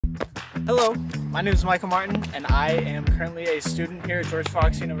Hello, my name is Michael Martin and I am currently a student here at George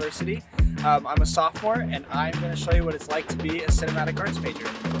Fox University. I'm a sophomore and I'm going to show you what it's like to be a cinematic arts major.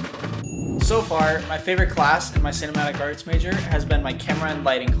 So far, my favorite class in my cinematic arts major has been my camera and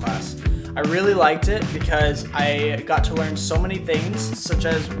lighting class. I really liked it because I got to learn so many things, such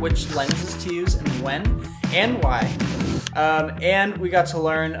as which lenses to use and when and why. And we got to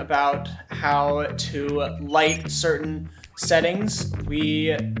learn about how to light certain settings.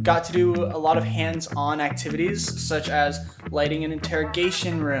 We got to do a lot of hands-on activities, such as lighting an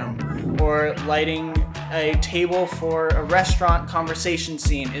interrogation room or lighting a table for a restaurant conversation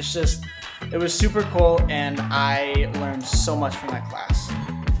scene. It was super cool and I learned so much from that class.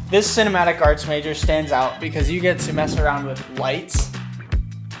 This cinematic arts major stands out because you get to mess around with lights,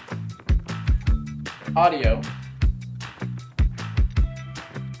 audio,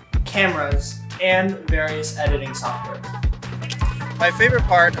 cameras, and various editing software. My favorite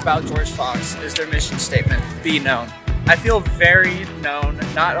part about George Fox is their mission statement, be known. I feel very known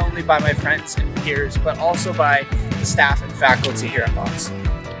not only by my friends and peers, but also by the staff and faculty here at Fox.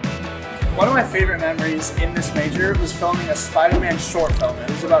 One of my favorite memories in this major was filming a Spider-Man short film. It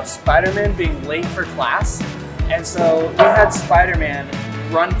was about Spider-Man being late for class, and so we had Spider-Man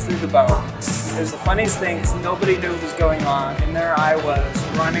run through the bone. It was the funniest thing because nobody knew what was going on, and there I was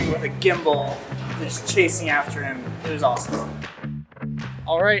running with a gimbal, just chasing after him. It was awesome.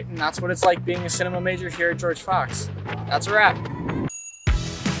 Alright, and that's what it's like being a cinema major here at George Fox. That's a wrap.